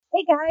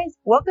guys,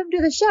 welcome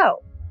to the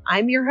show.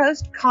 I'm your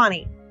host,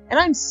 Connie, and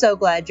I'm so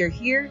glad you're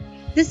here.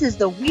 This is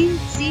the Weed,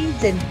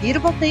 Seeds, and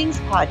Beautiful Things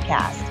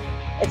podcast.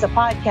 It's a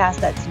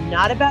podcast that's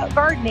not about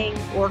gardening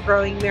or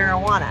growing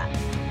marijuana,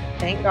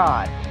 thank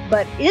God,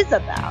 but is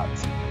about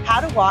how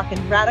to walk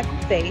in radical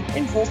faith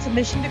and full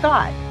submission to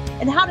God,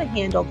 and how to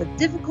handle the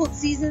difficult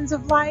seasons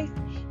of life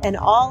and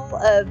all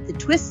of the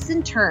twists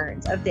and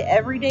turns of the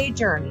everyday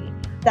journey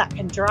that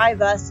can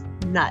drive us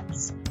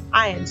nuts.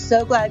 I am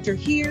so glad you're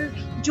here.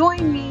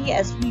 Join me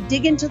as we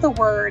dig into the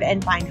Word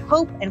and find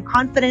hope and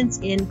confidence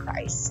in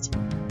Christ.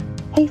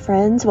 Hey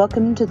friends,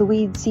 welcome to the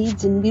Weed,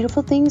 Seeds, and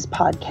Beautiful Things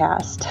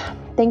podcast.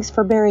 Thanks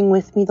for bearing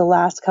with me the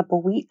last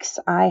couple weeks.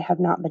 I have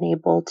not been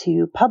able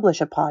to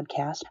publish a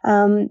podcast.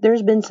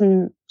 There's been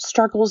some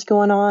struggles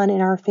going on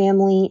in our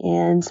family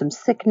and some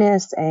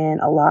sickness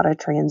and a lot of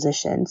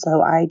transition.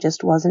 So I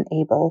just wasn't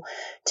able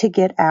to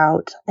get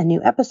out a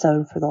new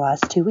episode for the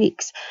last 2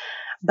 weeks.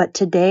 But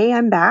today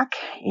I'm back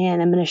and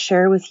I'm going to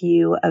share with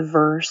you a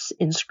verse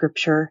in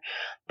scripture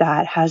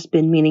that has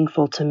been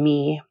meaningful to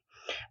me.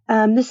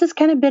 This has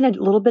kind of been a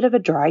little bit of a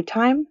dry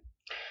time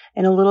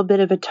and a little bit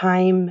of a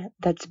time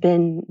that's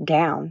been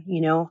down,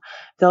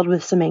 filled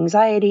with some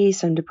anxiety,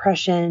 some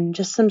depression,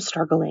 just some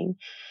struggling.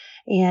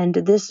 And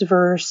this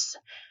verse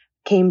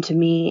came to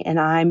me and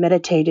I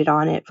meditated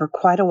on it for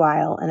quite a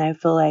while. And I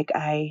feel like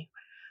I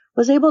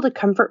was able to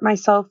comfort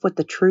myself with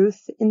the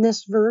truth in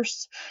this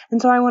verse.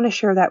 And so I want to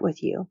share that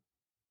with you.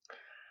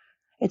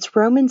 It's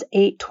Romans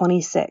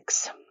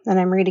 8:26, and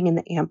I'm reading in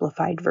the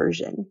Amplified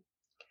Version.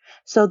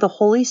 So the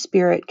Holy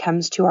Spirit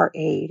comes to our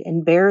aid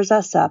and bears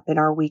us up in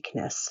our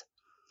weakness.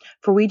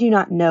 For we do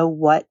not know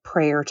what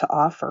prayer to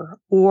offer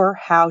or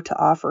how to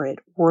offer it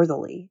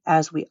worthily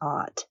as we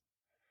ought.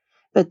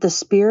 But the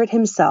Spirit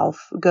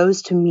himself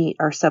goes to meet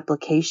our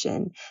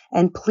supplication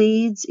and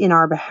pleads in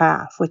our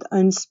behalf with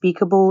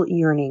unspeakable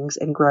yearnings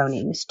and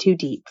groanings too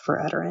deep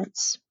for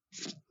utterance.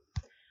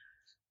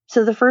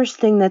 So the first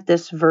thing that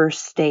this verse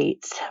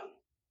states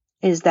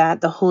is that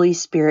the Holy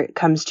Spirit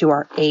comes to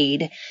our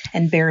aid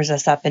and bears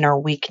us up in our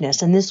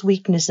weakness. And this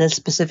weakness is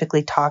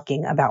specifically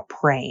talking about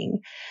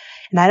praying.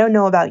 And I don't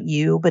know about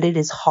you, but it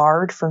is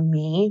hard for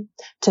me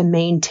to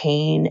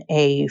maintain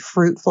a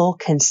fruitful,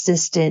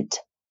 consistent,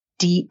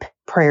 deep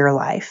prayer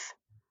life.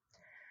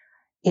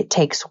 It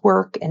takes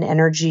work and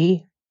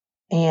energy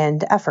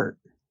and effort.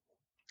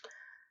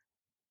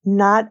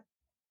 Not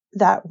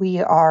that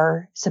we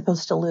are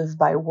supposed to live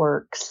by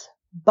works,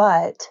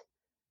 but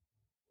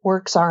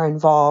works are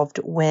involved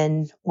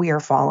when we are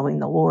following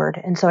the Lord.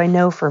 And so I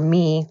know for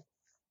me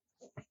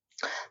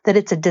that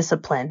it's a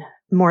discipline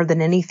more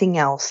than anything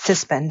else to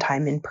spend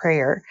time in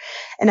prayer.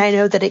 And I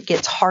know that it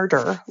gets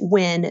harder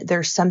when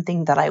there's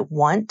something that I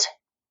want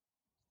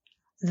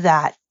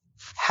that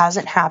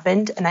hasn't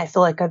happened. And I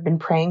feel like I've been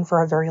praying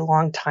for a very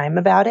long time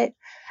about it.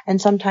 And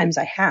sometimes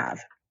I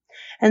have.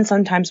 And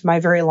sometimes my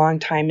very long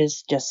time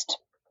is just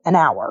an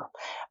hour.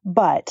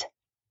 But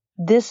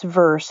this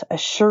verse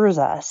assures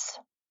us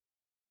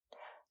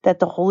that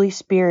the Holy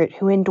Spirit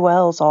who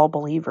indwells all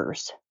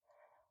believers,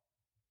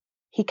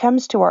 he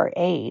comes to our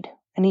aid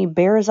and he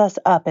bears us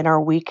up in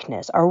our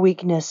weakness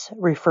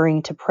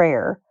referring to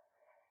prayer.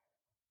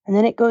 And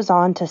then it goes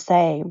on to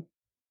say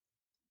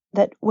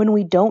that when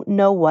we don't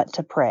know what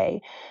to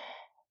pray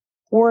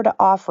or to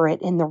offer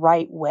it in the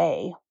right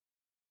way,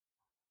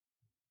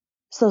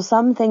 so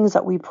some things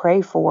that we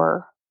pray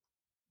for,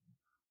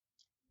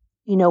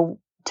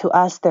 to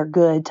us, they're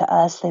good. To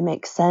us, they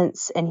make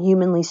sense. And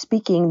humanly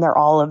speaking, they're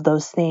all of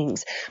those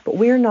things. But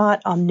we're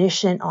not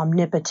omniscient,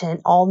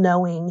 omnipotent,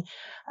 all-knowing,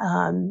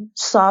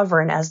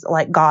 sovereign as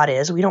like God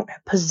is. We don't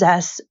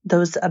possess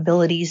those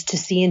abilities to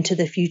see into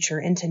the future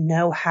and to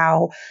know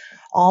how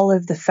all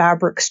of the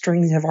fabric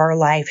strings of our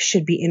life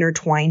should be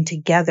intertwined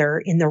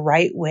together in the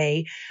right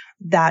way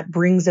that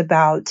brings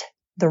about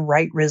the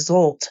right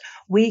result.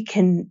 We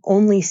can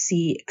only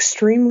see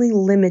extremely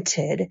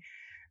limited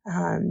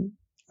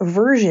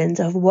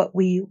versions of what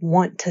we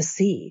want to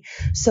see.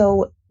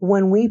 So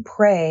when we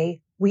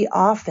pray, we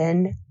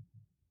often,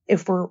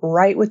 if we're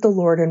right with the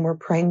Lord and we're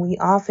praying, we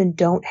often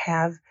don't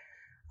have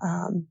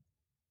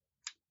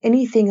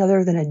anything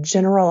other than a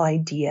general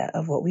idea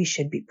of what we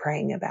should be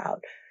praying about.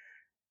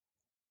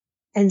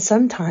 And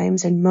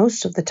sometimes, and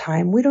most of the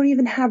time, we don't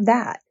even have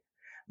that.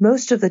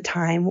 Most of the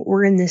time,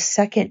 we're in this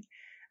second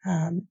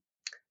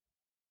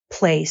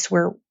place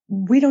where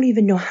we don't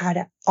even know how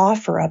to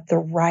offer up the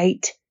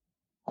right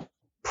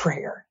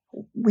prayer.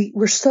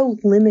 We're so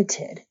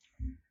limited.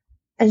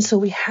 And so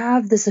we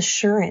have this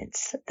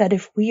assurance that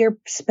if we are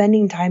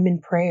spending time in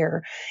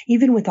prayer,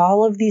 even with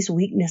all of these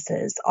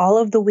weaknesses, all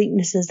of the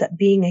weaknesses that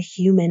being a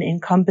human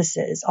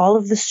encompasses, all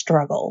of the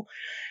struggle,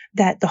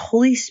 that the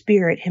Holy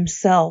Spirit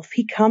himself,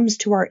 he comes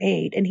to our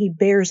aid and he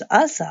bears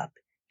us up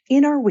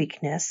in our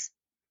weakness,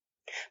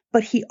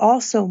 but he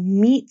also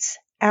meets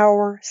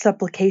our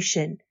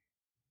supplication.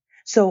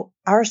 So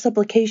our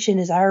supplication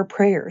is our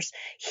prayers.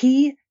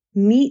 He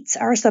meets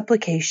our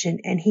supplication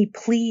and he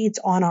pleads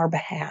on our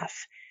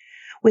behalf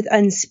with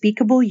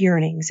unspeakable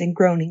yearnings and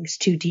groanings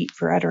too deep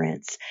for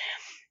utterance.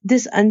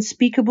 This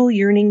unspeakable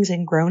yearnings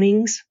and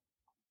groanings,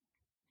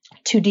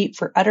 too deep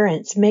for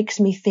utterance, makes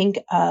me think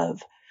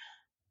of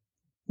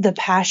the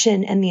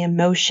passion and the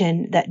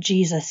emotion that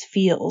Jesus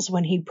feels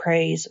when he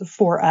prays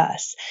for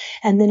us.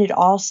 And then it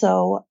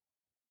also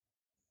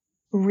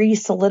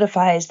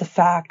re-solidifies the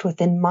fact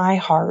within my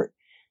heart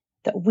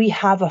that we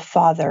have a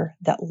Father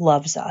that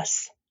loves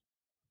us.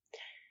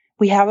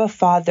 We have a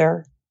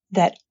Father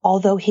that,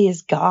 although he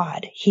is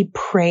God, he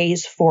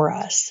prays for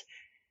us,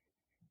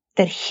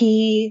 that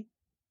he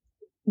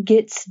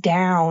gets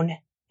down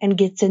and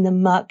gets in the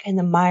muck and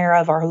the mire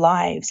of our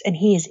lives, and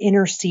he is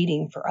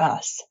interceding for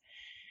us.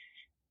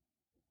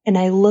 And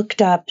I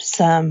looked up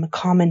some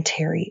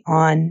commentary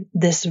on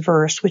this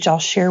verse, which I'll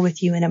share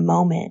with you in a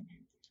moment.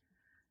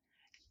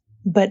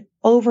 But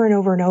over and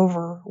over and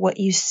over, what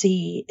you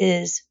see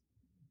is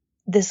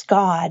this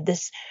God,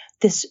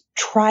 this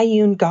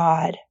triune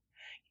God,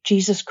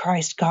 Jesus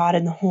Christ, God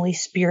and the Holy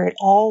Spirit,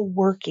 all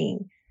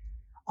working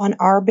on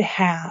our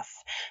behalf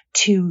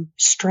to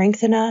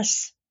strengthen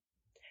us,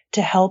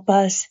 to help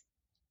us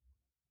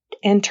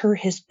enter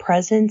his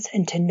presence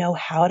and to know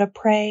how to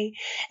pray.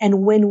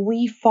 And when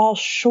we fall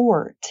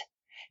short,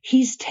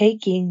 he's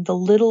taking the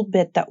little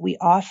bit that we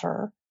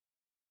offer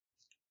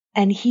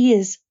and he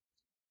is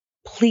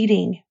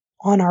pleading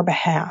on our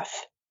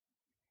behalf.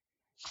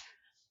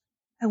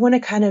 I want to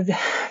kind of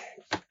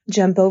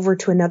jump over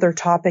to another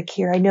topic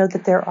here. I know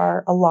that there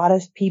are a lot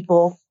of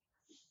people.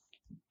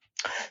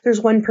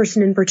 There's one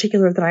person in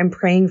particular that I'm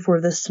praying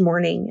for this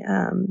morning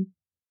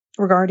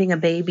regarding a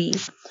baby.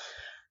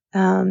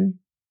 And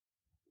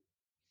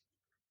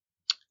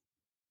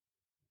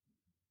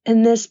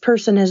this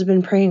person has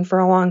been praying for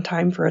a long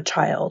time for a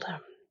child.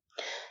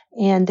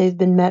 And they've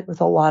been met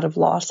with a lot of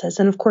losses.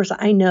 And of course,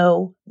 I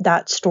know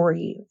that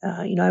story.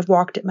 I've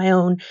walked it my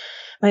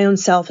own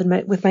self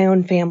and with my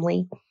own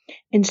family.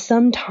 And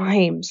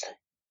sometimes,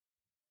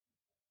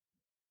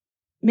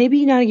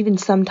 maybe not even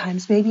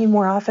sometimes, maybe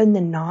more often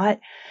than not,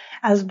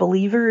 as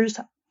believers,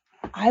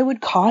 I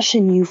would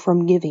caution you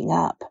from giving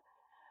up.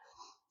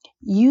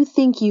 You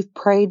think you've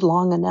prayed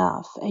long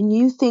enough, and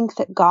you think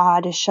that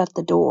God has shut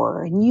the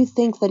door, and you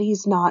think that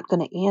he's not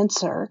going to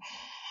answer.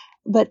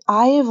 But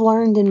I have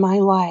learned in my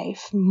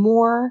life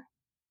more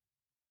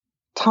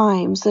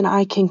times than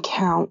I can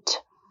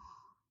count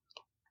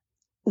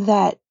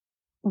that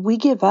we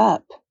give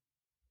up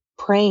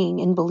praying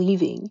and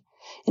believing.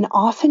 And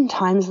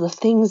oftentimes the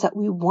things that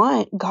we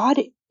want, God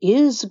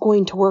is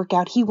going to work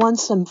out. He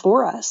wants them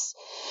for us.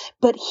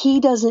 But he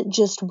doesn't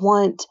just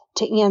want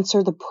to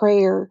answer the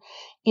prayer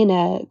in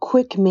a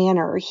quick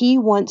manner. He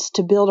wants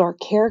to build our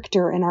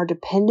character and our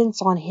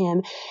dependence on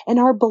him and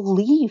our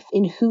belief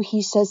in who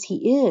he says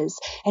he is.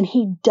 And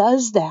he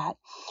does that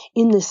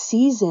in the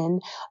season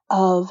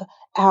of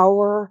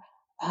our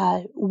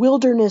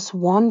wilderness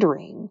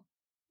wandering.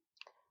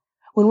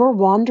 When we're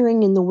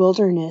wandering in the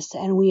wilderness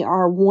and we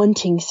are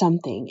wanting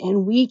something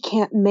and we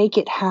can't make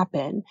it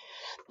happen,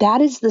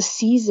 that is the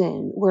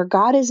season where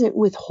God isn't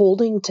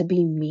withholding to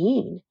be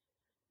mean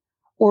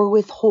or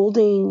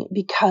withholding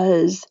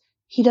because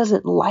he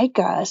doesn't like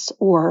us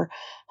or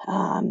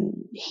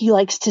he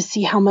likes to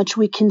see how much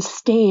we can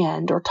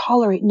stand or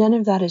tolerate. None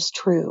of that is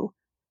true.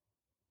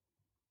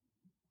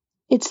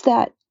 It's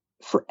that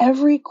for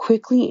every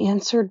quickly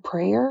answered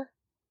prayer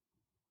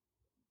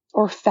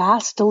or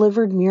fast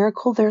delivered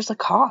miracle, there's a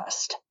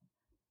cost.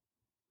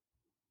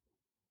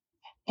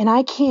 And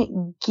I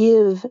can't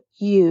give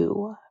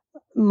you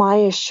my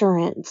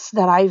assurance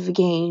that I've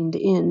gained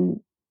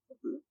in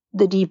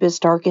the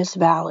deepest, darkest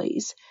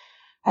valleys.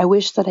 I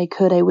wish that I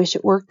could. I wish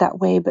it worked that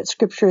way. But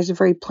scripture is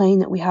very plain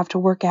that we have to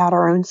work out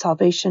our own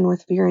salvation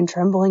with fear and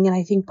trembling. And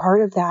I think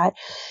part of that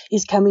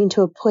is coming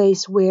to a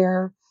place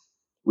where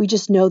we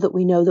just know that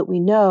we know that we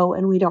know,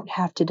 and we don't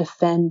have to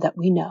defend that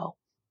we know.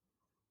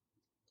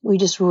 We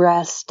just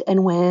rest.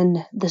 And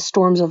when the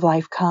storms of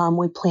life come,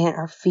 we plant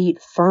our feet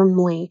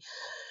firmly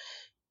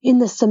in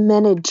the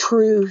cemented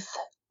truth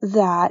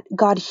that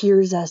God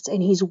hears us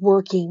and he's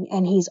working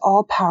and he's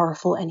all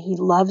powerful and he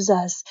loves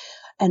us.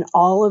 And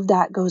all of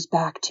that goes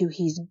back to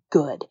he's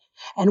good.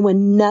 And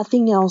when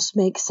nothing else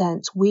makes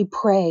sense, we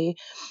pray,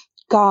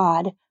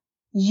 God,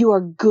 you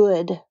are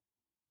good.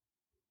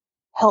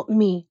 Help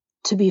me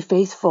to be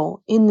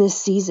faithful in this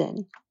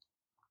season.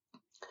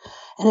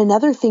 And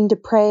another thing to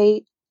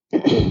pray,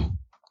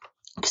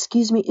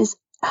 is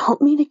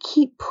help me to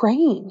keep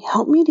praying.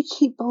 Help me to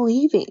keep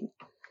believing.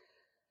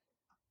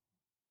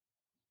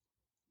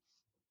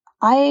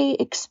 I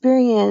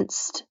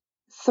experienced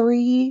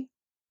 3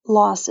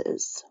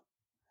 losses,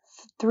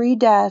 3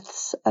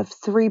 deaths of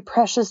 3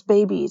 precious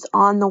babies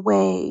on the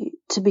way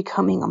to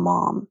becoming a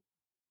mom.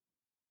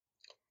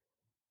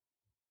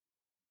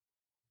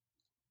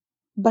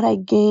 But I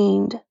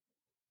gained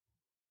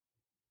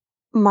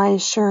my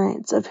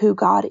assurance of who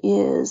God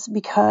is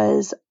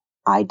because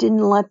I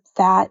didn't let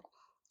that,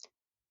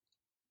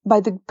 by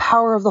the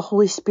power of the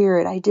Holy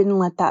Spirit, I didn't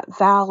let that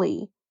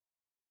valley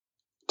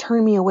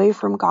turn me away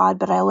from God,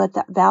 but I let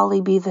that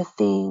valley be the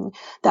thing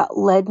that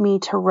led me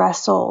to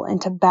wrestle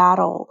and to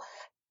battle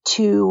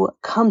to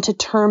come to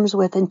terms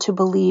with and to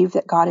believe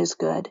that God is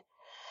good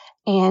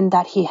and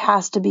that he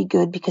has to be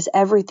good because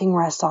everything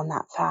rests on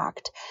that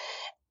fact.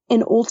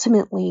 And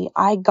ultimately,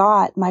 I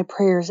got my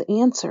prayers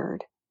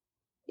answered.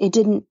 It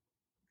didn't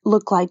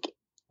look like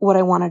what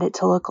I wanted it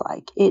to look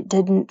like. It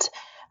didn't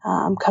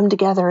come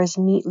together as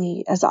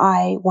neatly as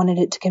I wanted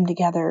it to come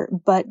together.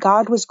 But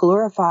God was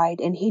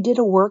glorified, and he did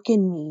a work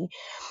in me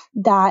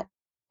that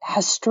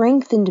has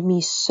strengthened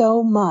me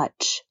so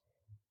much.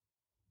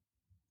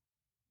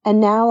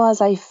 And now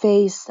as I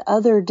face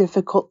other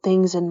difficult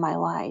things in my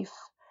life,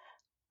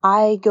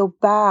 I go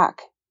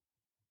back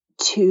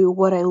to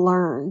what I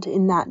learned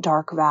in that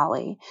dark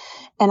valley.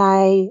 And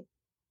I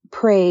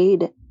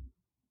prayed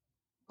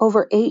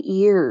over 8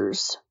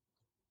 years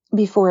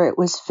before it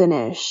was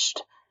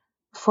finished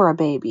for a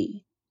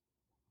baby.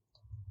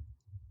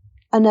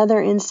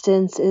 Another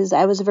instance is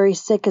I was very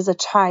sick as a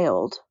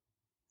child,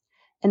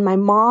 and my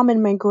mom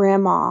and my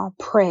grandma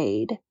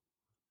prayed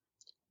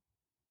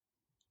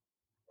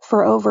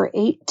for over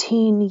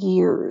 18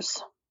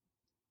 years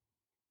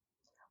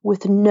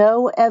with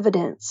no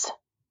evidence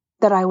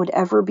that I would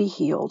ever be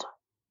healed.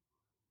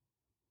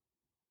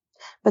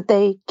 But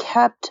they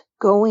kept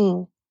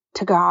going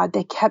to God.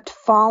 They kept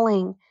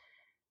falling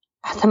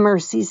at the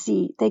mercy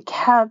seat. They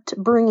kept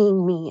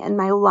bringing me and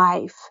my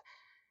life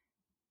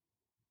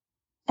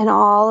and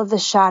all of the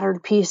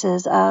shattered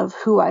pieces of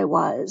who I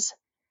was.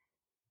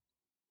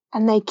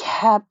 And they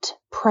kept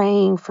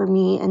praying for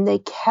me, and they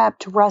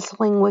kept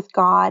wrestling with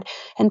God.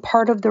 And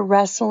part of the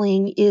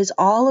wrestling is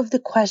all of the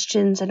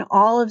questions and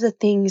all of the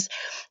things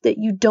that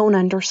you don't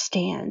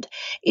understand.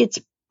 It's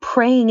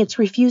praying. It's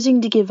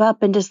refusing to give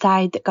up and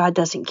decide that God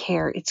doesn't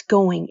care. It's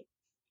going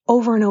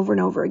over and over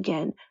and over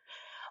again.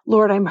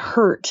 Lord, I'm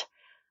hurt.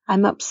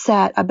 I'm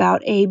upset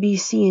about A, B,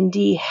 C, and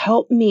D.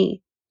 Help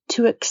me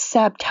to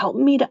accept. Help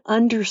me to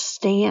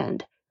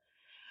understand.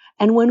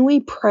 And when we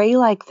pray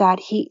like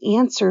that, he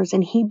answers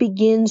and he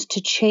begins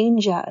to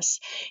change us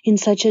in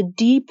such a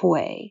deep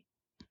way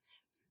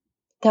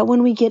that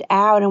when we get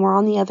out and we're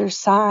on the other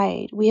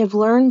side, we have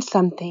learned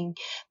something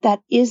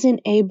that isn't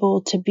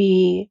able to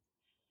be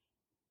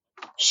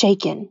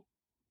shaken.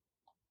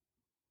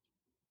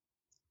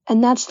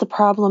 And that's the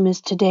problem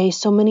is today,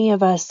 so many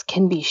of us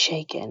can be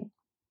shaken.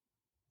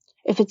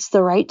 If it's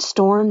the right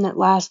storm that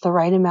lasts the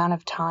right amount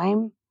of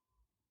time,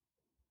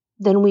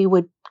 then we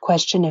would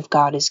question if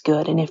God is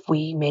good and if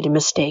we made a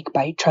mistake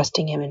by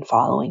trusting him and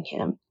following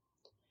him.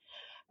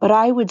 But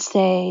I would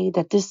say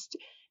that this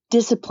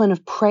discipline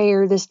of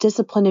prayer, this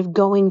discipline of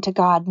going to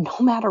God, no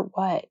matter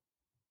what,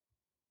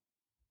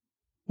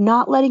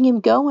 not letting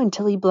him go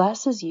until he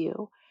blesses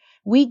you.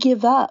 We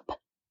give up.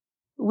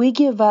 We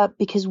give up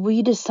because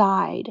we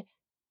decide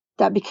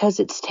that because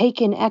it's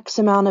taken X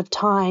amount of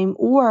time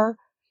or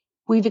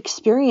we've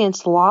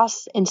experienced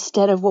loss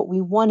instead of what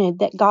we wanted,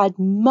 that God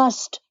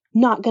must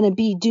not going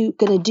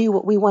to do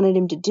what we wanted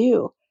him to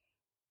do.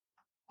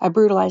 I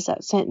brutalized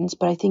that sentence,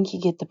 but I think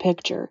you get the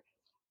picture.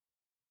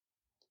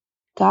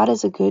 God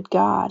is a good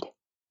God.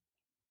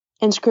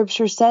 And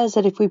scripture says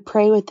that if we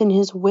pray within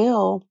his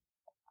will,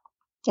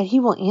 that he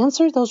will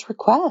answer those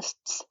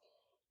requests.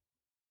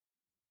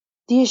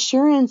 The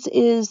assurance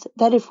is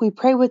that if we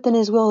pray within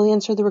his will, he'll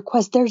answer the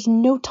request. There's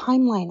no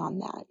timeline on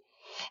that.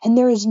 And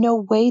there is no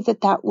way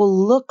that that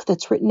will look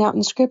that's written out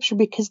in scripture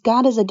because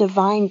God is a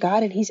divine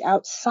God and he's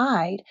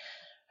outside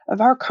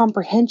of our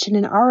comprehension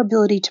and our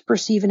ability to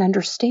perceive and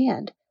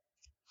understand.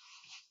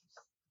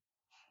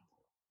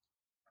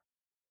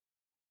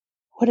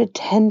 What a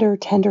tender,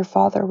 tender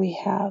Father we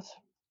have.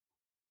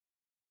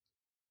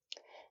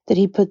 That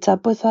he puts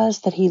up with us,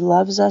 that he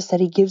loves us, that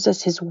he gives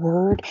us his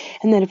word,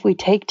 and that if we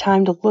take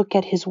time to look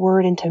at his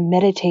word and to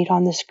meditate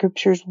on the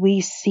scriptures,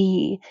 we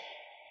see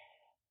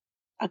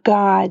a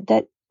God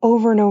that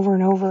over and over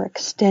and over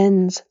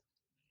extends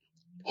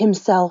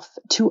himself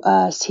to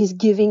us. He's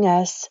giving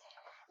us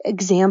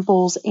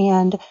examples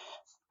and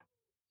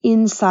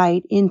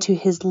insight into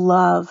his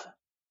love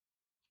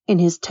and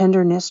his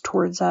tenderness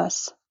towards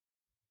us.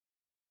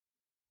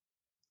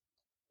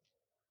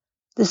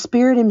 The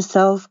Spirit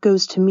himself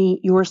goes to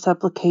meet your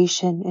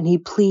supplication and he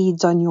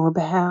pleads on your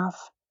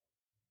behalf.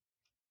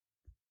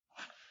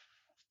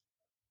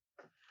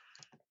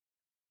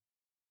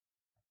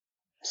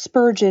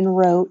 Spurgeon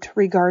wrote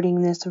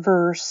regarding this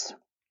verse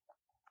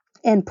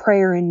and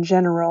prayer in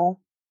general.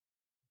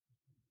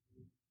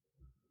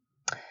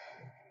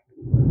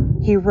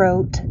 He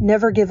wrote,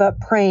 "Never give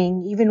up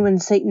praying, even when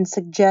Satan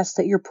suggests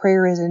that your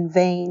prayer is in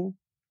vain.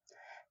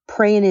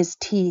 Pray in his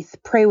teeth,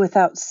 pray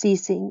without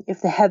ceasing.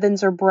 If the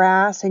heavens are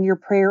brass and your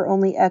prayer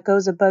only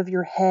echoes above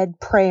your head,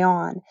 pray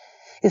on.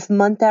 If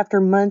month after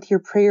month your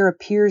prayer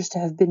appears to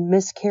have been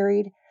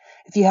miscarried,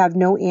 if you have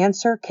no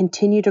answer,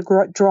 continue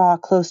to draw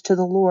close to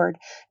the Lord.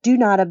 Do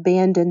not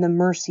abandon the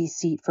mercy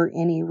seat for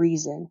any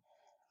reason.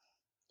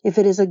 If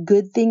it is a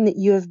good thing that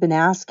you have been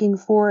asking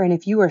for, and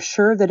if you are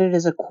sure that it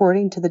is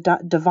according to the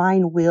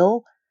divine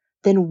will,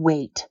 then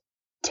wait,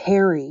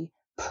 tarry,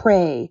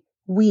 pray,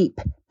 weep,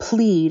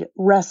 plead,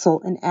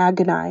 wrestle, and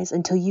agonize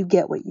until you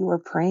get what you are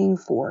praying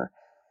for.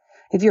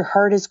 If your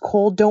heart is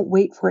cold, don't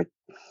wait for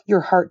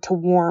your heart to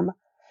warm.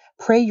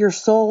 Pray your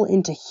soul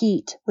into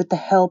heat with the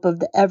help of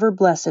the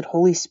ever-blessed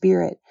Holy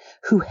Spirit,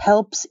 who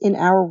helps in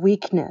our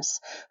weakness,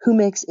 who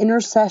makes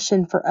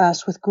intercession for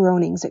us with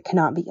groanings that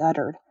cannot be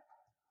uttered.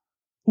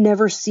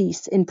 Never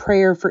cease in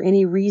prayer for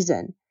any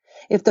reason.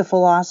 If the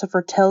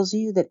philosopher tells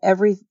you that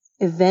every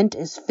event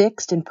is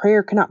fixed and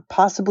prayer cannot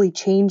possibly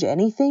change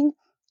anything,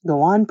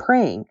 go on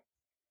praying.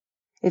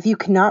 If you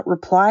cannot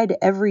reply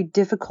to every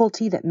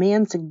difficulty that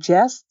man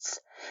suggests,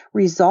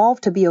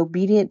 resolve to be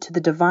obedient to the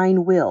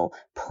divine will.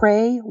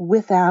 Pray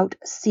without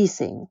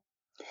ceasing.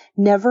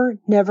 Never,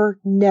 never,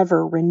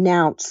 never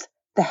renounce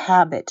the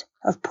habit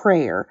of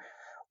prayer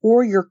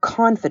or your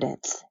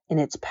confidence in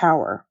its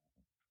power.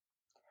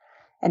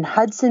 And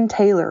Hudson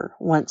Taylor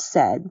once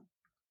said,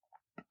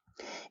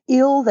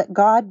 "Ill that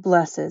God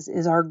blesses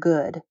is our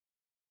good.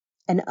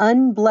 An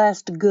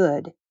unblessed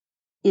good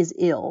is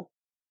ill.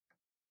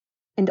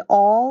 And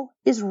all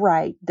is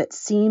right that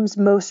seems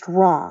most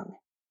wrong,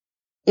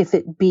 if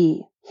it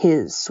be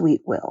his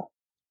sweet will."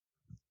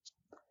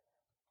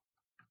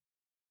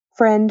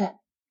 Friend,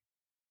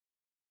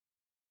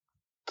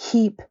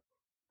 keep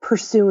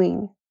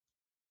pursuing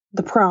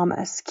the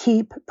promise.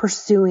 Keep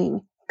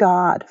pursuing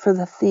God for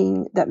the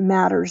thing that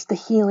matters, the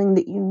healing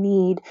that you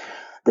need,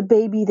 the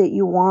baby that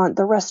you want,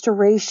 the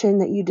restoration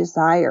that you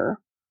desire.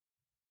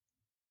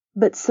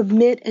 But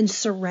submit and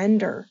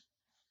surrender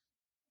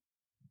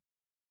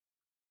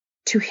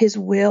to his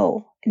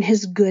will and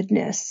his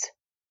goodness,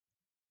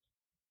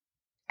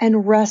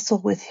 and wrestle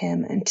with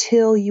him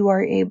until you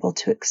are able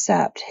to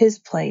accept his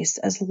place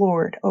as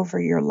Lord over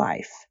your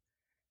life.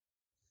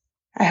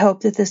 I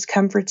hope that this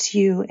comforts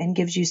you and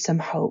gives you some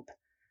hope,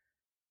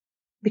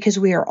 because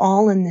we are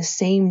all in the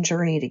same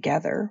journey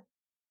together,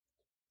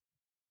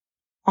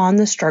 on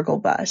the struggle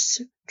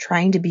bus,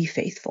 trying to be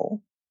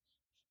faithful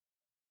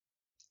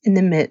in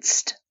the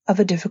midst of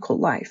a difficult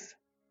life.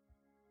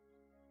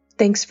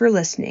 Thanks for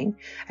listening.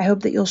 I hope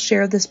that you'll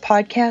share this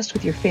podcast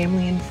with your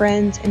family and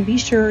friends, and be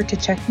sure to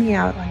check me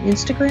out on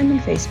Instagram and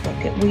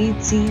Facebook at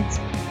Weed Seeds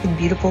and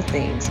Beautiful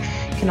Things.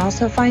 You can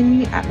also find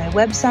me at my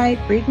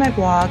website, read my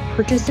blog,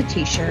 purchase a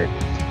t-shirt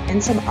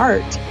and some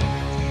art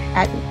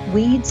at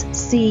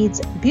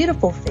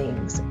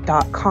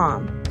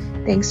weedsseedsbeautifulthings.com.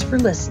 Thanks for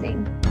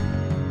listening.